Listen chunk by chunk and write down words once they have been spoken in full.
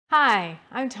Hi,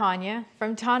 I'm Tanya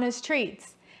from Tonna's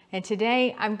Treats, and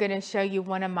today I'm going to show you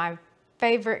one of my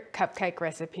favorite cupcake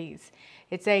recipes.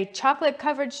 It's a chocolate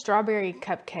covered strawberry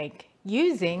cupcake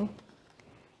using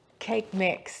cake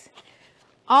mix.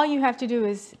 All you have to do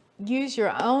is use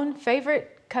your own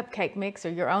favorite cupcake mix or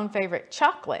your own favorite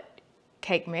chocolate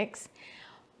cake mix.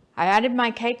 I added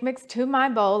my cake mix to my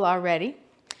bowl already,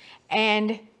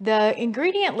 and the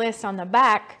ingredient list on the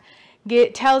back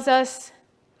tells us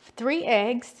 3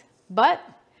 eggs, but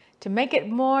to make it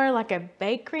more like a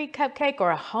bakery cupcake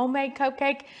or a homemade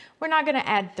cupcake, we're not going to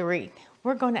add 3.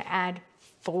 We're going to add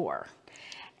 4.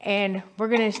 And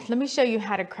let me show you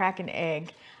how to crack an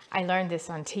egg. I learned this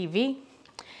on TV.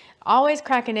 Always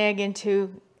crack an egg into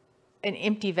an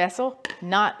empty vessel,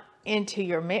 not into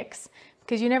your mix,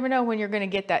 because you never know when you're going to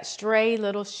get that stray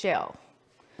little shell.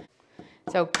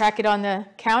 So crack it on the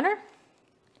counter,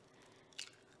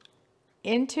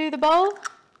 into the bowl.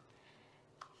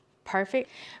 Perfect.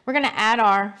 We're going to add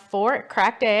our 4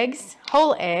 cracked eggs,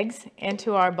 whole eggs,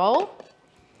 into our bowl.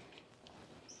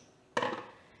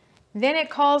 Then it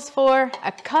calls for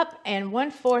 1 cup and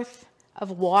 1/4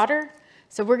 of water.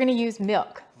 So we're going to use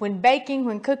milk. When baking,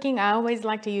 when cooking, I always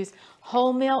like to use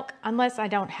whole milk unless I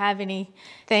don't have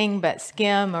anything but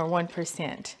skim or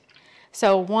 1%.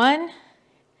 So 1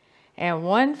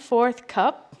 1/4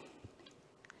 cup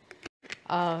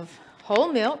of whole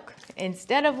milk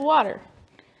instead of water.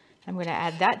 I'm going to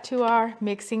add that to our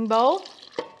mixing bowl.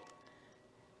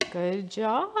 Good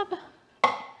job.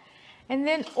 And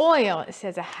then oil. It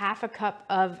says 1/2 cup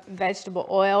of vegetable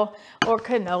oil or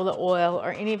canola oil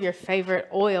or any of your favorite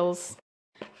oils.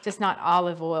 Just not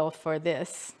olive oil for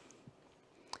this.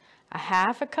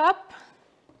 1/2 cup.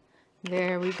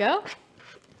 There we go.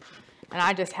 And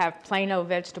I just have plain old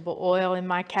vegetable oil in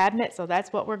my cabinet, so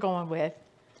that's what we're going with.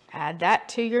 Add that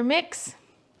to your mix.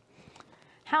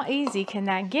 How easy can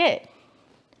that get?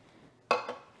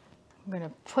 I'm going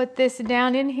to put this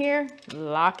down in here,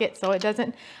 lock it so it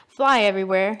doesn't fly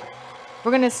everywhere.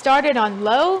 We're going to start it on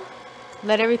low,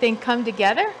 let everything come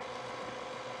together.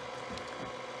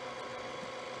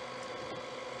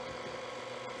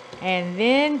 And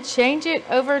then change it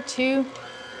over to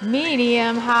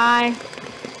medium high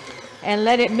and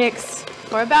let it mix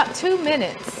for about 2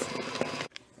 minutes.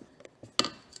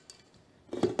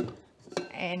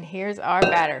 And here's our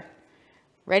batter,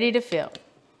 ready to fill.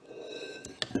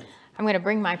 I'm going to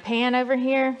bring my pan over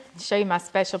here, show you my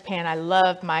special pan. I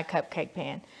love my cupcake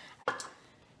pan.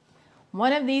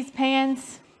 One of these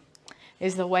pans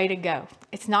is the way to go.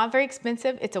 It's not very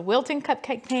expensive. It's a Wilton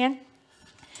cupcake pan.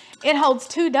 It holds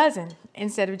 2 dozen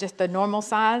instead of just the normal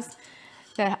size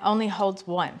that only holds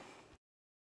 1.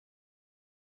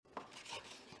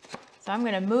 So I'm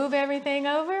going to move everything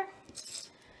over,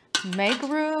 make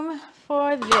room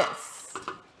for this.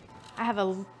 I have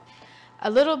a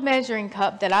little measuring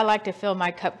cup that I like to fill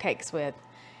my cupcakes with.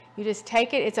 You just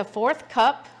take it, it's a 1/4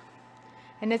 cup,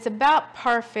 and it's about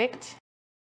perfect.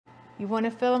 You want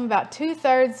to fill them about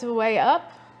 2/3 the way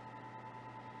up.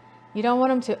 You don't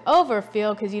want them to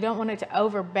overfill because you don't want it to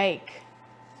over bake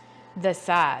the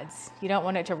sides. You don't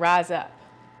want it to rise up.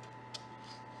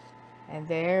 And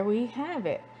there we have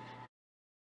it.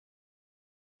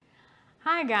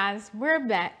 Hi guys, we're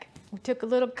back. We took a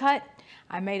little cut.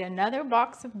 I made another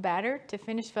box of batter to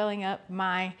finish filling up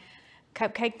my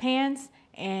cupcake pans,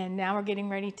 and now we're getting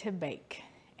ready to bake.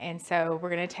 And so we're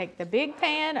going to take the big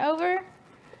pan over.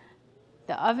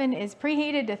 The oven is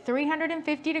preheated to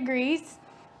 350 degrees.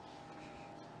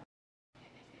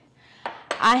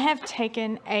 I have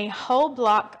taken a whole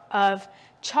block of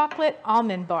chocolate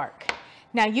almond bark.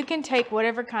 Now you can take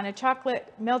whatever kind of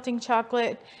chocolate, melting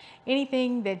chocolate,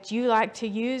 anything that you like to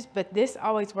use, but this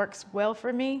always works well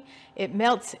for me. It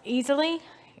melts easily.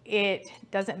 It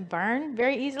doesn't burn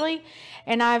very easily.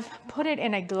 And I've put it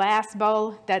in a glass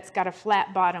bowl that's got a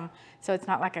flat bottom, so it's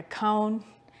not like a cone.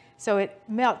 So it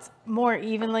melts more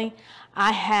evenly.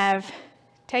 I have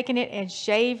taken it and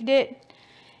shaved it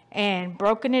and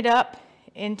broken it up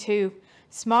into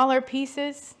smaller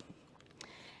pieces.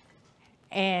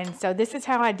 And so this is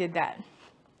how I did that.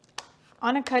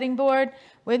 On a cutting board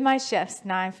with my chef's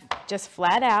knife, just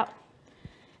flat out,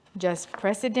 just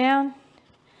press it down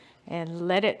and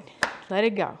let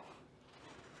it go.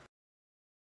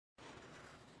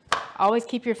 Always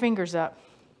keep your fingers up.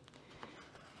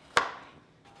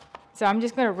 So I'm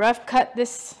just going to rough cut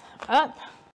this up,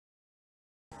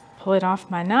 pull it off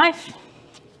my knife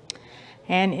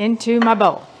and into my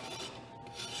bowl.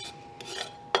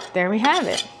 There we have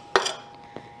it.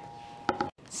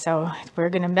 So we're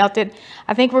going to melt it.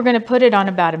 I think we're going to put it on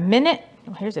about a minute.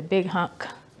 Oh, here's a big hunk.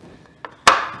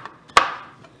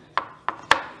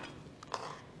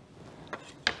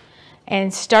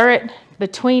 and stir it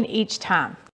between each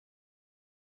time.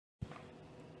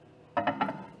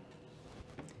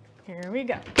 Here we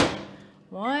go.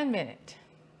 1 minute.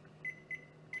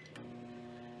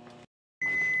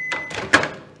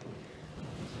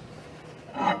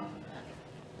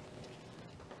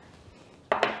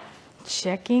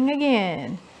 Checking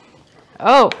again.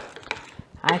 Oh,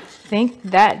 I think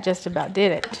that just about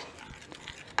did it.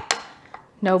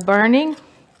 No burning.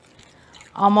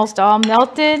 Almost all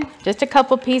melted. Just a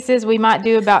couple pieces. We might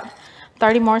do about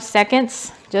 30 more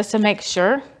seconds just to make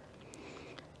sure.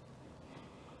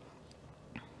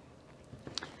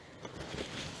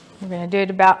 We're going to do it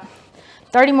about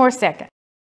 30 more seconds.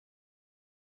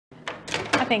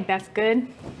 I think that's good.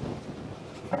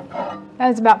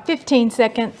 That's about 15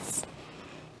 seconds.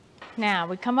 Now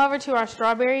we come over to our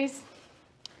strawberries,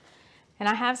 and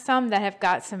I have some that have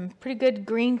got some pretty good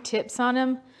green tips on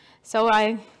them. So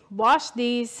I washed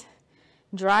these,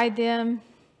 dried them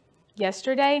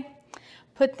yesterday,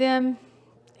 put them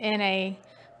in a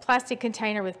plastic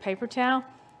container with paper towel.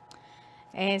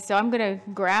 And so I'm going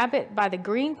to grab it by the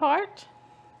green part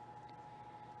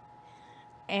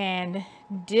and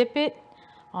dip it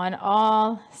on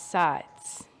all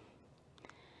sides.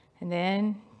 And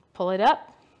then pull it up.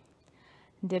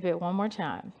 Dip it one more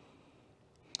time.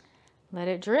 Let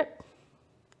it drip.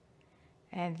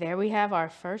 And there we have our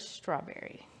first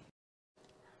strawberry.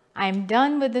 I'm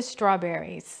done with the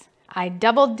strawberries. I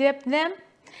double dipped them,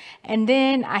 and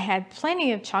then I had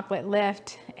plenty of chocolate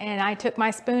left, and I took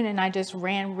my spoon and I just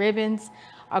ran ribbons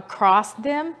across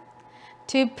them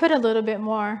to put a little bit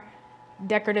more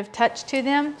decorative touch to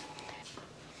them.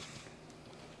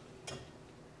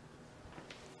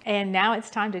 And now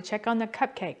it's time to check on the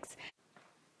cupcakes.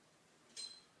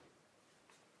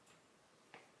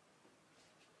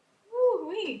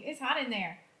 Ooh-wee, it's hot in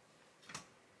there.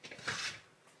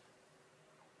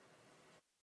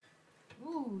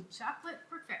 Ooh, chocolate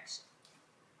perfection.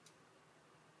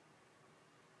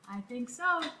 I think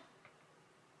so.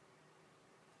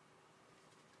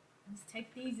 Let's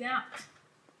take these out.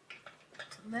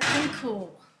 Let them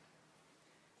cool.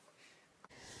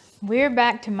 We're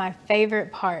back to my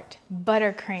favorite part,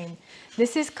 buttercream.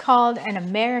 This is called an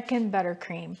American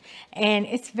buttercream, and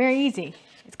it's very easy.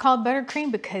 It's called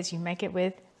buttercream because you make it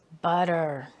with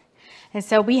butter. And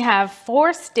so we have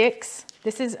 4 sticks.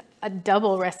 This is a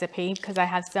double recipe because I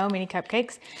have so many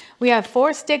cupcakes. We have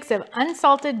 4 sticks of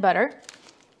unsalted butter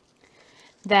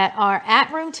that are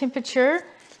at room temperature.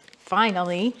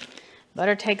 Finally,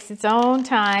 butter takes its own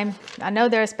time. I know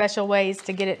there are special ways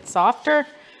to get it softer,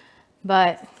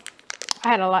 but I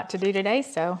had a lot to do today,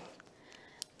 so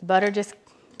the butter just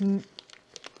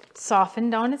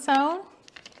softened on its own.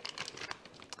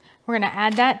 We're going to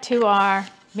add that to our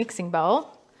mixing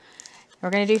bowl.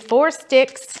 We're going to do 4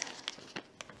 sticks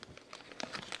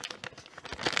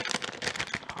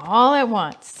all at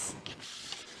once,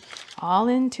 all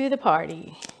into the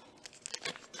party.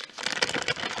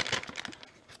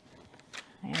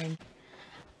 And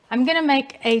I'm going to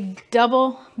make a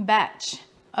double batch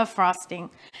of frosting,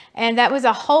 and that was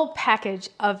a whole package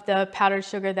of the powdered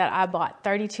sugar that I bought,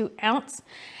 32 ounce,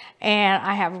 and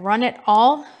I have run it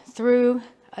all through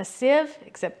a sieve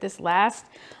except this last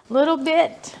little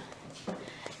bit.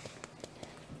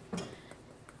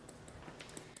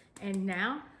 And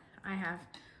now I have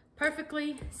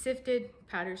perfectly sifted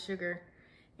powdered sugar,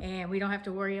 and we don't have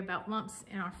to worry about lumps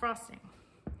in our frosting.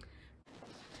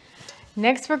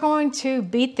 Next, we're going to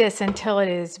beat this until it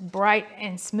is bright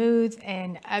and smooth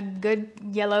and a good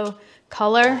yellow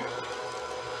color.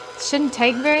 Shouldn't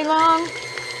take very long.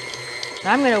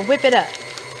 I'm going to whip it up.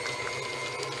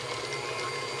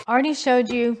 I already showed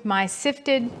you my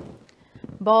sifted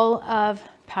bowl of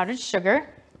powdered sugar.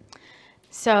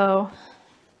 So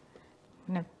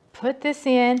I'm going to put this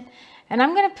in, and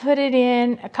I'm going to put it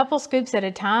in a couple scoops at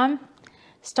a time.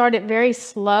 Start it very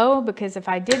slow, because if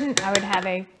I didn't, I would have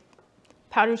a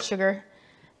powdered sugar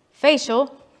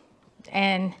facial,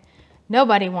 and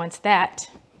nobody wants that.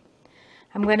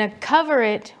 I'm going to cover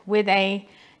it with a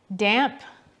damp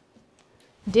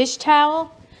dish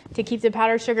towel to keep the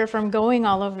powdered sugar from going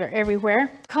all over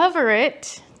everywhere. Cover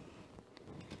it,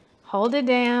 hold it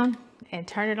down, and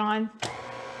turn it on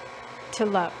to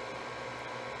low.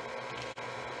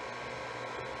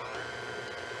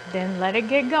 Then let it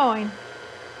get going.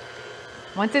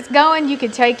 Once it's going, you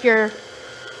can take your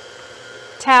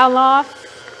towel off,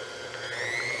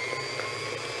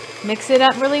 mix it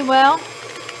up really well,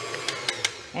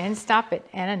 and stop it.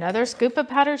 And another scoop of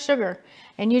powdered sugar.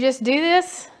 And you just do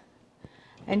this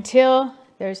until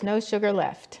there's no sugar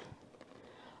left.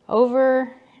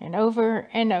 Over and over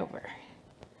and over.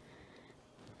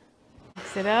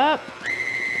 Mix it up.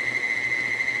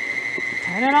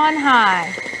 Turn it on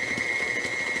high.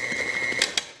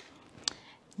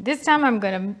 This time I'm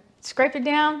going to scrape it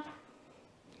down.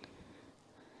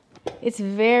 It's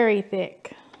very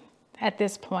thick at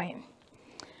this point.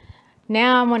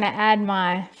 Now I'm going to add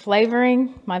my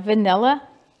flavoring, my vanilla.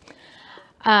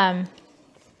 I'm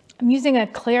using a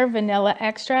clear vanilla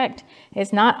extract.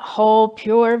 It's not whole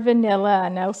pure vanilla. I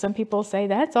know some people say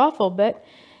that's awful, but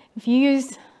if you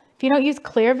don't use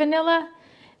clear vanilla,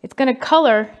 it's going to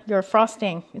color your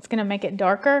frosting. It's going to make it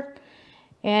darker.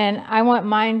 And I want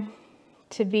mine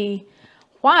to be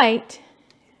white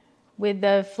with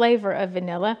the flavor of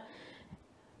vanilla.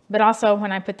 But also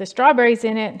when I put the strawberries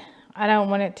in it, I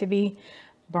don't want it to be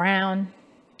brown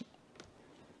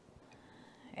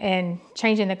and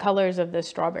changing the colors of the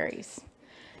strawberries.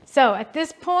 So at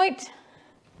this point,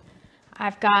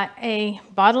 I've got a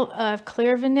bottle of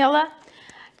clear vanilla.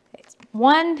 It's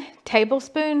 1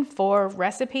 tablespoon for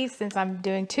recipes. Since I'm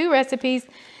doing 2 recipes,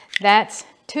 that's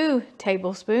 2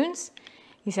 tablespoons.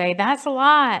 You say, that's a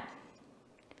lot.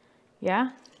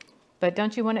 Yeah, but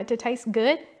don't you want it to taste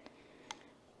good?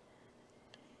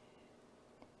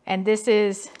 And this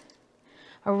is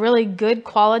a really good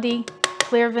quality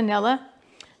clear vanilla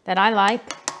that I like.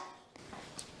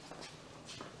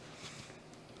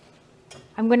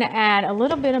 I'm going to add a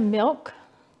little bit of milk,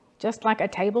 just like a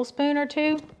tablespoon or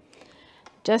 2,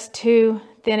 just to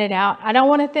thin it out. I don't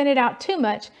want to thin it out too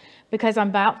much because I'm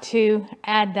about to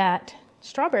add that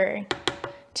strawberry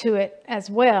to it as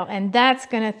well, and that's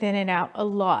going to thin it out a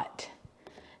lot.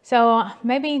 So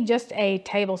maybe just a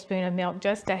tablespoon of milk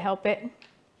just to help it.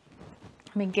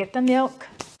 Let me get the milk.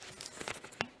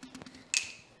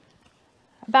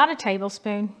 About a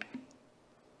tablespoon.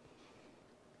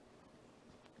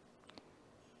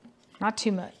 Not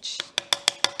too much,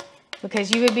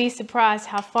 because you would be surprised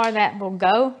how far that will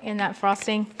go in that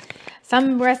frosting.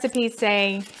 Some recipes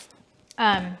say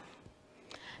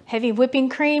heavy whipping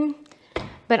cream,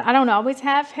 but I don't always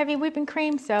have heavy whipping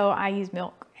cream, so I use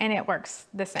milk and it works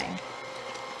the same.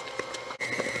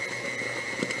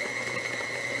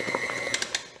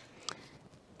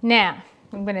 Now,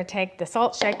 I'm going to take the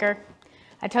salt shaker.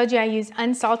 I told you I use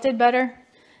unsalted butter,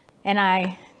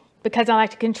 and because I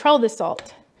like to control the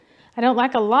salt. I don't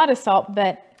like a lot of salt,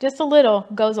 but just a little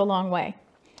goes a long way.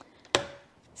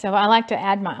 So I like to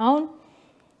add my own.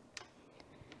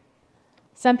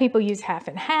 Some people use half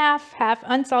and half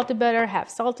unsalted butter, half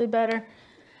salted butter.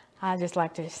 I just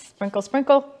like to sprinkle,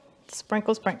 sprinkle,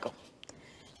 sprinkle, sprinkle.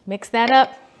 Mix that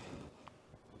up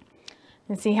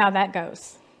and see how that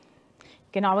goes.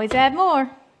 You can always add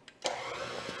more.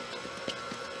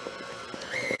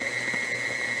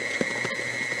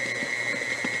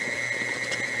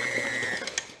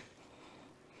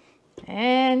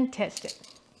 And test it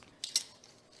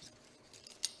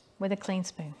with a clean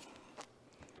spoon.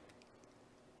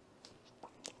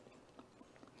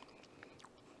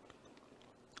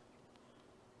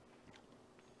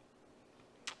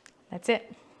 That's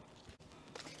it.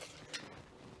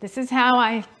 This is how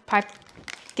I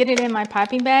get it in my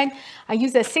piping bag. I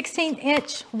use a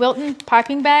 16-inch Wilton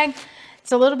piping bag.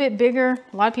 It's a little bit bigger.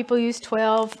 A lot of people use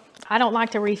 12. I don't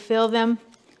like to refill them.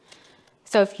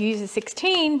 So if you use a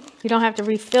 16, you don't have to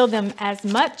refill them as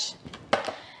much.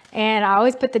 And I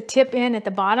always put the tip in at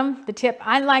the bottom. The tip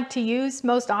I like to use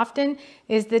most often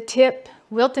is the tip,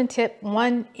 Wilton tip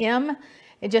 1M.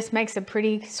 It just makes a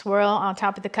pretty swirl on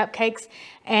top of the cupcakes,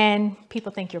 and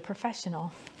people think you're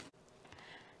professional.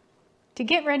 To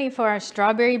get ready for our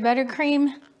strawberry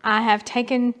buttercream, I have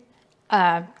taken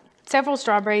several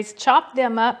strawberries, chopped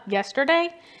them up yesterday,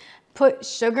 put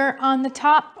sugar on the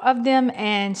top of them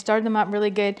and stirred them up really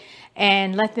good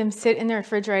and let them sit in the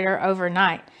refrigerator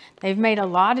overnight. They've made a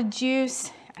lot of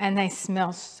juice and they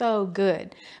smell so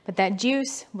good, but that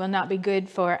juice will not be good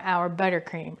for our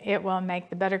buttercream. It will make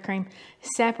the buttercream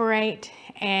separate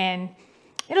and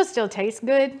it'll still taste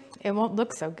good. It won't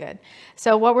look so good.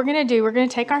 So what we're gonna do, we're gonna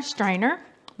take our strainer,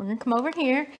 we're gonna come over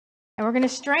here and we're gonna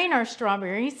strain our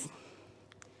strawberries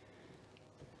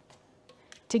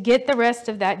to get the rest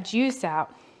of that juice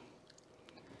out.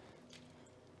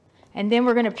 And then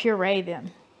we're going to puree them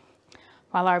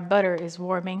while our butter is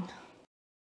warming.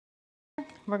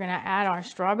 We're going to add our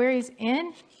strawberries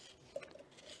in.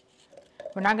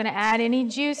 We're not going to add any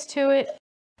juice to it.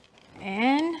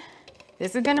 And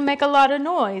this is going to make a lot of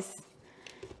noise.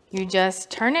 You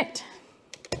just turn it.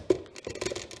 There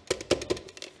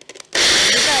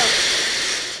we go.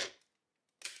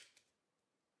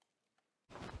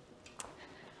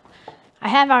 I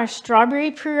have our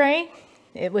strawberry puree.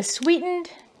 It was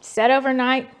sweetened, set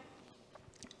overnight,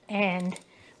 and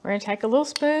We're gonna take a little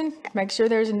spoon, make sure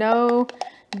there's no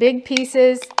big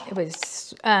pieces. It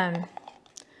was,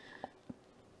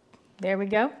 there we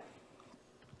go.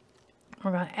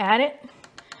 We're gonna add it.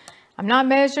 I'm not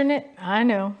measuring it, I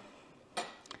know.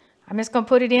 I'm just gonna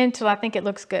put it in till I think it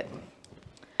looks good.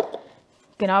 You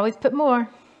can always put more.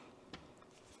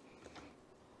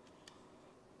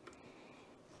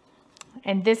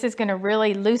 And this is gonna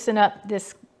really loosen up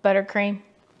this buttercream.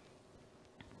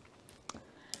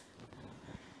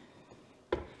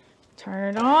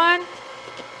 Turn it on.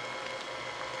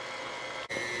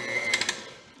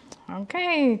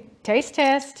 Okay, taste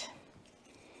test.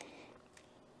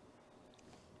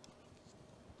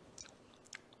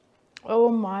 Oh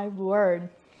my word.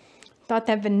 Thought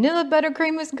that vanilla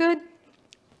buttercream was good?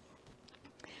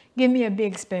 Give me a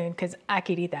big spoon because I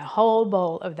could eat that whole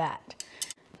bowl of that.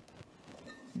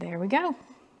 There we go.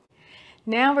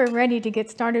 Now we're ready to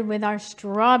get started with our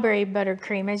strawberry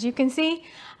buttercream. As you can see,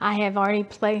 I have already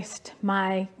placed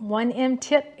my 1M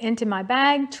tip into my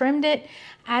bag, trimmed it,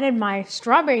 added my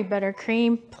strawberry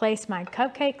buttercream, placed my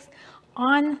cupcakes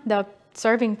on the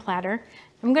serving platter.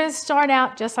 I'm going to start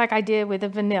out just like I did with the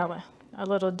vanilla. A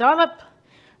little dollop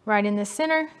right in the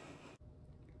center.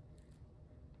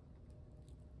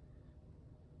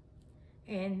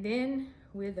 And then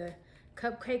with a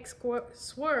cupcake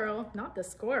swirl, not the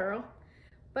squirrel,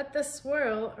 but the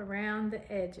swirl around the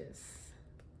edges.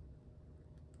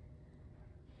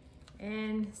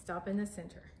 And stop in the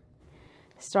center.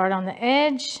 Start on the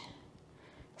edge,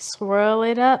 swirl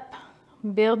it up,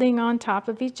 building on top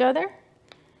of each other.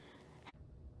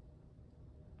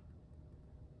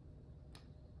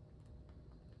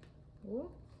 Ooh,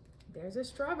 there's a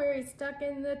strawberry stuck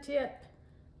in the tip.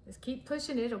 Just keep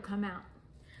pushing it, it'll come out.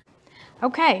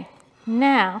 Okay,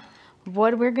 now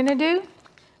what we're gonna do,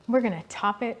 we're gonna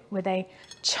top it with a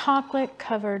chocolate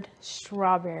covered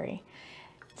strawberry.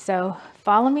 So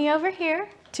follow me over here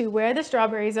to where the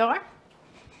strawberries are.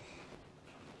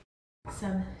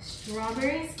 Some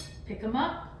strawberries, pick them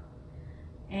up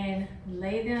and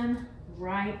lay them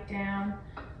right down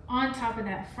on top of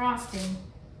that frosting,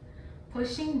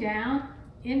 pushing down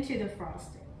into the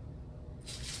frosting.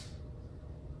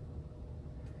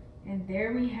 And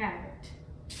there we have it.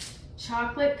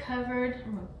 Chocolate covered,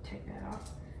 I'm gonna take that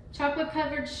off. Chocolate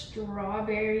covered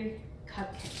strawberry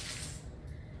cupcakes.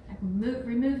 I can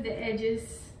remove the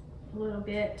edges a little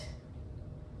bit,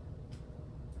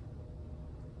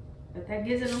 but that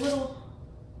gives it a little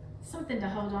something to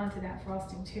hold on to that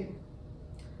frosting too.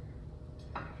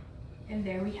 And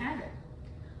there we have it.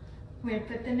 We're gonna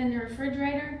put them in the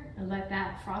refrigerator and let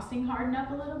that frosting harden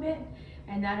up a little bit,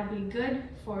 and that'll be good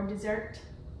for dessert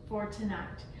for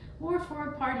tonight or for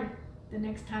a party the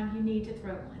next time you need to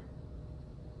throw one.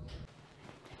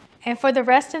 And for the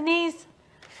rest of these,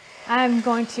 I'm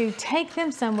going to take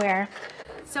them somewhere.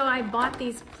 So I bought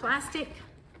these plastic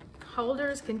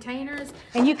holders, containers,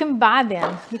 and you can buy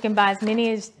them. You can buy as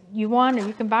many as you want, or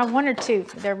you can buy one or two.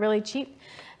 They're really cheap.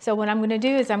 So what I'm going to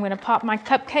do is I'm going to pop my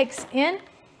cupcakes in.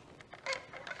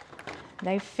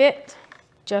 They fit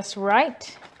just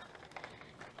right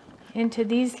into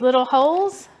these little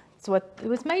holes. That's what it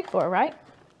was made for, right?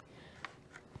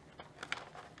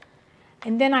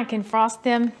 And then I can frost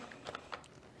them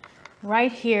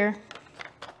right here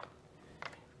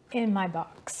in my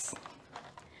box.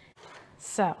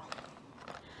 So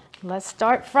let's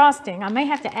start frosting. I may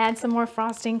have to add some more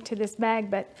frosting to this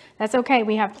bag, but that's okay,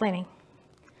 we have plenty.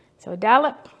 So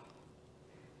dollop,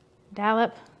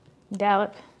 dollop,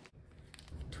 dollop.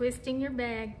 Twisting your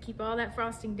bag, keep all that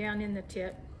frosting down in the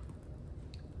tip.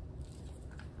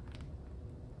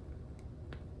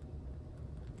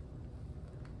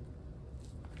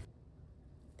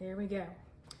 There we go.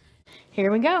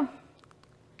 Here we go.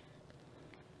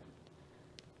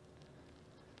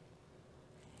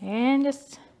 And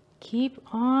just keep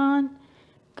on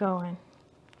going.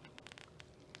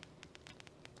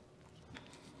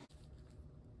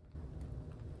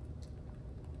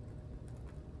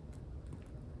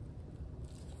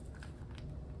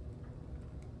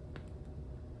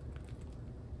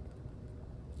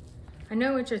 I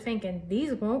know what you're thinking.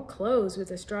 These won't close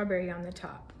with a strawberry on the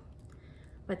top,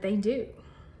 but they do.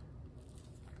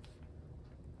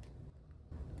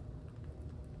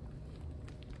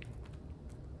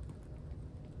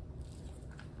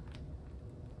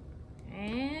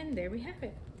 And there we have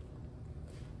it.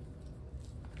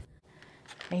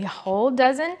 A whole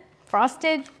dozen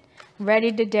frosted,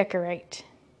 ready to decorate.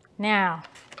 Now,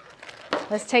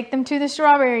 let's take them to the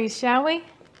strawberries, shall we?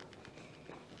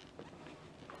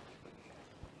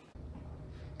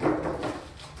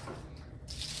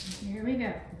 Here we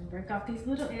go. Break off these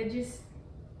little edges.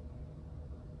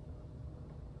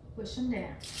 push them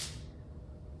down.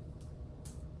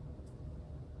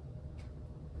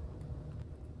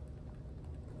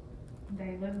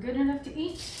 They look good enough to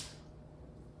eat.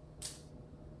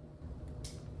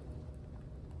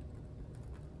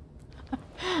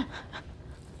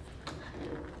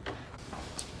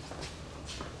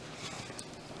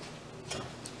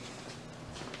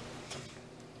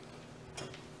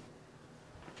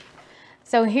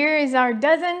 So here is our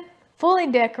dozen fully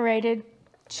decorated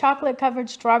chocolate covered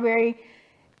strawberry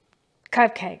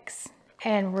cupcakes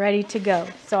and ready to go.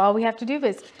 So all we have to do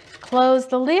is close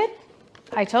the lid.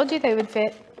 I told you they would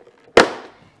fit.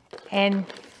 And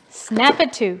snap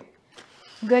it to.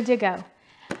 Good to go.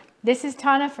 This is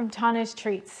Tonna from Tonna's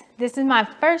Treats. This is my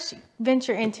first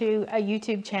venture into a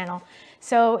YouTube channel.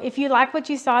 So if you like what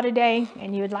you saw today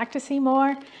and you would like to see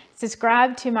more,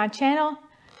 subscribe to my channel,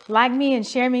 like me and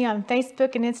share me on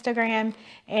Facebook and Instagram,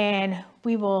 and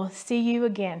we will see you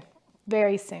again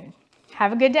very soon.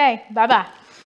 Have a good day. Bye-bye.